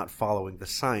where they're not following the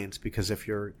science, because if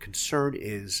your concern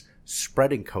is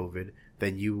spreading COVID,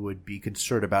 then you would be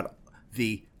concerned about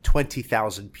the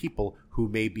 20,000 people who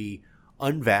may be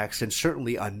unvaxxed and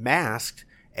certainly unmasked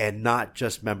and not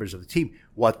just members of the team.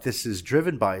 What this is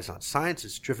driven by is not science.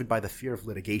 It's driven by the fear of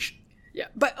litigation. Yeah.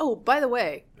 But, by the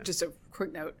way, just a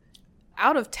quick note,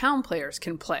 out-of-town players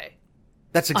can play.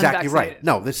 That's exactly right.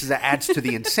 No, this adds to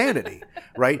the insanity,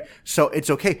 right? So it's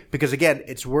okay because, again,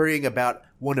 it's worrying about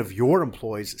one of your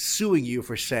employees suing you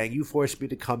for saying you forced me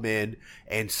to come in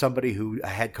and somebody who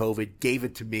had COVID gave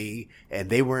it to me and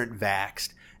they weren't vaxxed,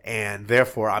 and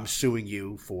therefore I'm suing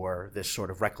you for this sort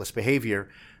of reckless behavior.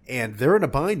 And they're in a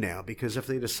bind now because if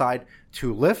they decide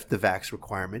to lift the vax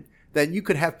requirement, then you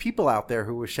could have people out there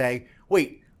who are saying,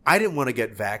 wait, I didn't want to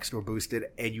get vaxxed or boosted,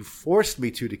 and you forced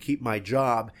me to keep my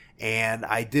job, and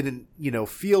I didn't,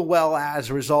 feel well as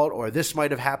a result, or this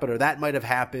might have happened, or that might have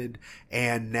happened,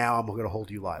 and now I'm going to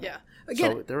hold you liable. Yeah.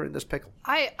 Again, so they're in this pickle.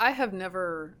 I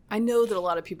know that a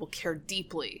lot of people care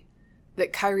deeply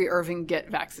that Kyrie Irving get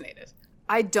vaccinated.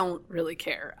 I don't really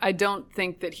care. I don't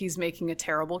think that he's making a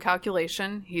terrible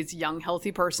calculation. He's a young,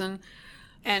 healthy person.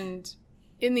 And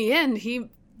in the end,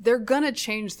 they're going to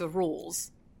change the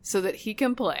rules so that he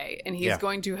can play. And he's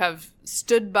going to have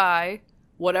stood by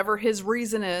whatever his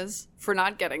reason is for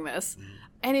not getting this.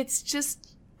 And it's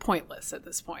just pointless at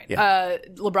this point. Yeah.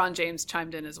 LeBron James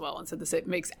chimed in as well and said this. It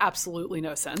makes absolutely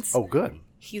no sense. Oh, good.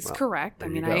 He's correct. I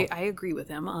mean, I agree with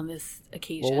him on this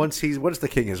occasion. Well, once the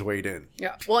king has weighed in.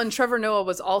 Yeah. Well, and Trevor Noah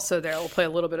was also there. We'll play a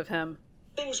little bit of him.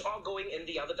 Things are going in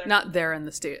the other direction. Not there in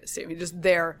the statement, just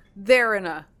there in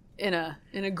an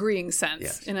agreeing sense,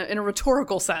 yes. in a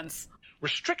rhetorical sense.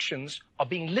 Restrictions are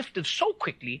being lifted so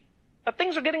quickly that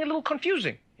things are getting a little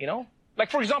confusing. Like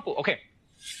for example,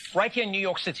 right here in New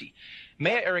York City,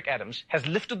 Mayor Eric Adams has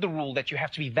lifted the rule that you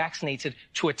have to be vaccinated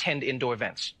to attend indoor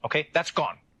events. That's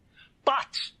gone.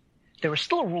 But there is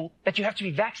still a rule that you have to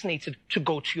be vaccinated to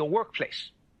go to your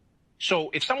workplace. So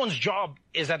if someone's job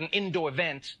is at an indoor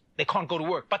event, they can't go to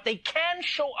work, but they can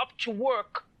show up to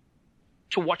work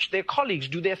to watch their colleagues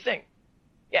do their thing.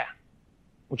 Yeah,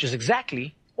 which is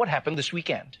exactly what happened this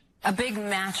weekend. A big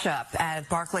matchup at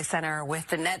Barclays Center with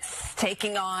the Nets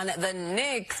taking on the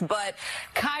Knicks, but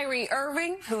Kyrie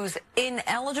Irving, who's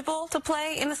ineligible to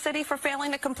play in the city for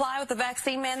failing to comply with the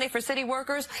vaccine mandate for city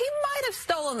workers, he might have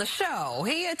stolen the show.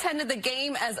 He attended the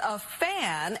game as a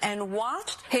fan and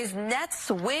watched his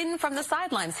Nets win from the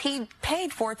sidelines. He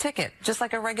paid for a ticket, just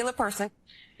like a regular person.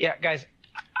 Yeah, guys,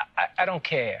 I don't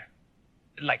care,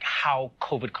 how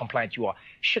COVID compliant you are.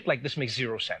 Shit like this makes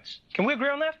zero sense. Can we agree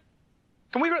on that?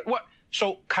 Can we agree? What?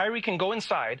 So Kyrie can go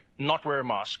inside, not wear a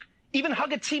mask, even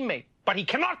hug a teammate, but he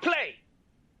cannot play.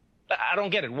 I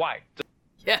don't get it. Why?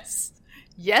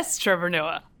 Yes, Trevor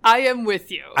Noah. I am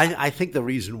with you. I think the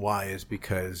reason why is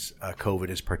because COVID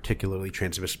is particularly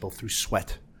transmissible through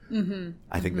sweat. Mm-hmm.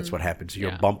 I think that's what happens.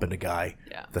 You're bumping a guy,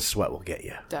 the sweat will get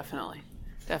you. Definitely.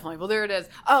 Well, there it is.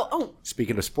 Oh.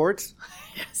 Speaking of sports.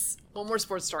 Yes. One more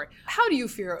sports story. How do you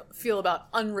feel about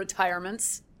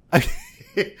unretirements?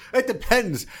 It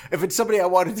depends. If it's somebody I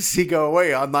wanted to see go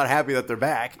away, I'm not happy that they're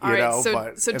back. So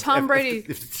Tom Brady.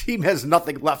 If the team has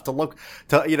nothing left to look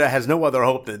to, has no other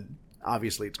hope, then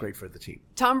obviously it's great for the team.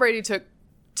 Tom Brady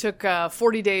took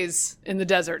 40 days in the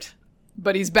desert,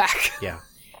 but he's back. Yeah.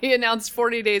 He announced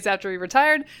 40 days after he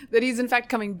retired that he's in fact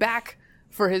coming back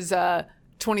for his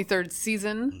 23rd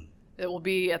season. It will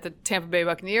be at the Tampa Bay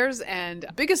Buccaneers, and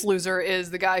biggest loser is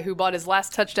the guy who bought his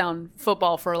last touchdown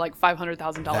football for like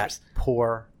 $500,000. That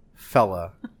poor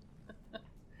fella.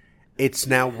 It's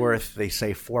now worth, they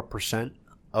say, 4%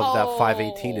 of that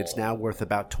 518. It's now worth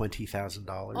about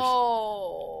 $20,000.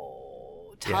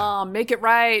 Oh, Tom, make it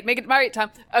right. Make it right, Tom.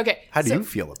 Okay. How do you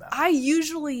feel about it? I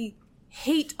usually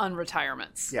hate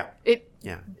unretirements. Yeah. It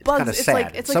bugs. It's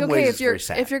sad. It's like okay,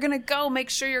 if you're gonna go, make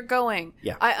sure you're going.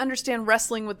 Yeah. I understand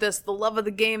wrestling with this, the love of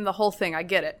the game, the whole thing. I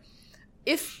get it.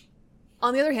 If,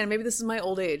 on the other hand, maybe this is my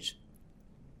old age,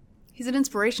 he's an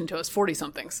inspiration to us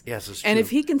 40-somethings. Yes, it's true. And if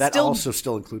he can that also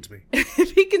still includes me.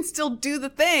 If he can still do the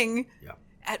thing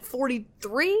at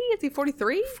 43, is he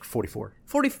 43? 44.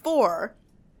 44.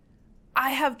 I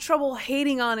have trouble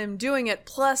hating on him doing it.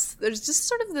 Plus, there's just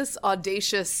sort of this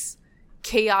audacious,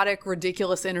 chaotic,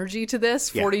 ridiculous energy to this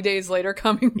 40 days later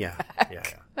coming back. Yeah.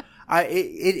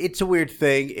 It's a weird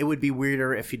thing. It would be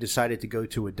weirder if he decided to go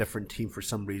to a different team for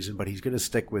some reason, but he's going to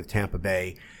stick with Tampa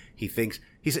Bay. He thinks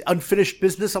he's unfinished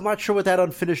business. I'm not sure what that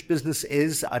unfinished business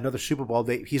is. Another Super Bowl.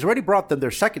 He's already brought them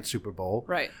their second Super Bowl.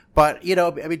 Right. But,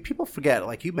 people forget,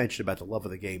 like you mentioned about the love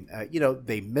of the game.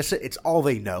 They miss it. It's all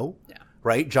they know. Yeah.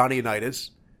 Right? Johnny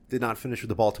Unitas did not finish with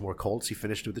the Baltimore Colts. He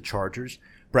finished with the Chargers.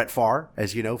 Brett Favre,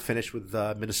 as you know, finished with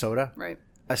Minnesota. Right.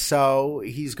 So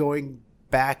he's going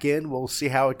back in. We'll see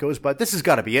how it goes. But this has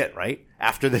got to be it, right?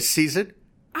 After this season?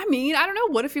 I mean, I don't know.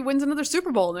 What if he wins another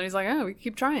Super Bowl? And then he's like, we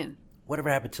keep trying.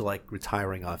 Whatever happened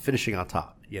to, finishing on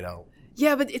top,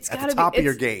 Yeah, but it's got to be. At the top of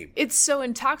your game. It's so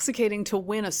intoxicating to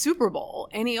win a Super Bowl.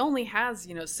 And he only has,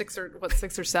 6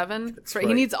 or 7? Right.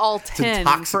 He needs all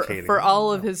 10 for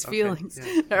all of his feelings,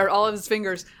 or all of his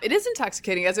fingers. It is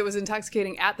intoxicating, as it was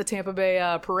intoxicating at the Tampa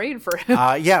Bay parade for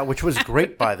him. Which was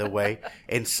great, by the way.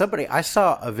 And I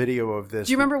saw a video of this.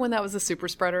 Do you remember when that was a super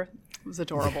spreader? It was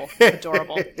adorable.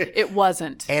 Adorable. It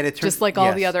wasn't. And it just like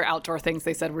all the other outdoor things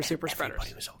they said were super spreaders.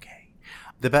 Everybody was okay.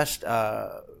 The best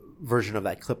version of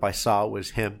that clip I saw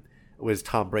was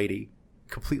Tom Brady,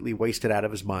 completely wasted out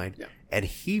of his mind and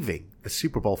heaving the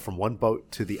Super Bowl from one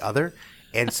boat to the other.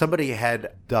 And somebody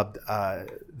had dubbed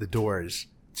the Doors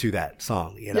to that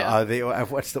song. You know,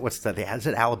 what's the is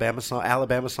it Alabama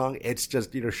song? It's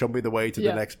just, show me the way to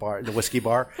the next bar, the whiskey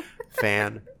bar.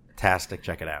 Fantastic.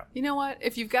 Check it out. You know what?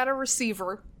 If you've got a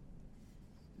receiver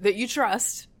that you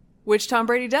trust, which Tom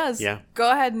Brady does,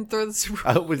 go ahead and throw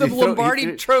the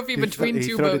Lombardi trophy between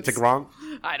two boats. It to Gronk?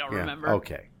 I don't remember.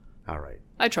 Okay. All right.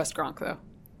 I trust Gronk, though,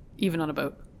 even on a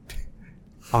boat.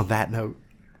 On that note,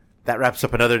 that wraps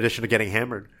up another edition of Getting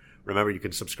Hammered. Remember, you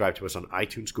can subscribe to us on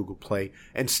iTunes, Google Play,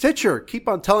 and Stitcher. Keep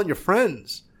on telling your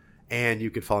friends. And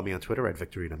you can follow me on Twitter at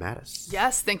Victorina Mattis.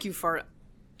 Yes, thank you for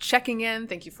checking in.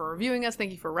 Thank you for reviewing us.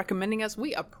 Thank you for recommending us.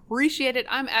 We appreciate it.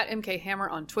 I'm at MK Hammer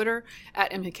on Twitter,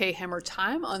 at MK Hammer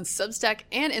Time on Substack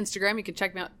and Instagram. You can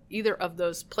check me out either of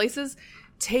those places.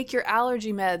 Take your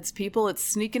allergy meds, people. It's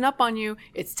sneaking up on you.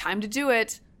 It's time to do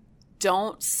it.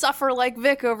 Don't suffer like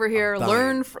Vic over here.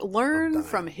 Learn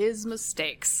from his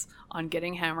mistakes on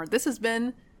Getting Hammered. This has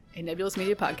been a Nebulous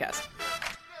Media podcast.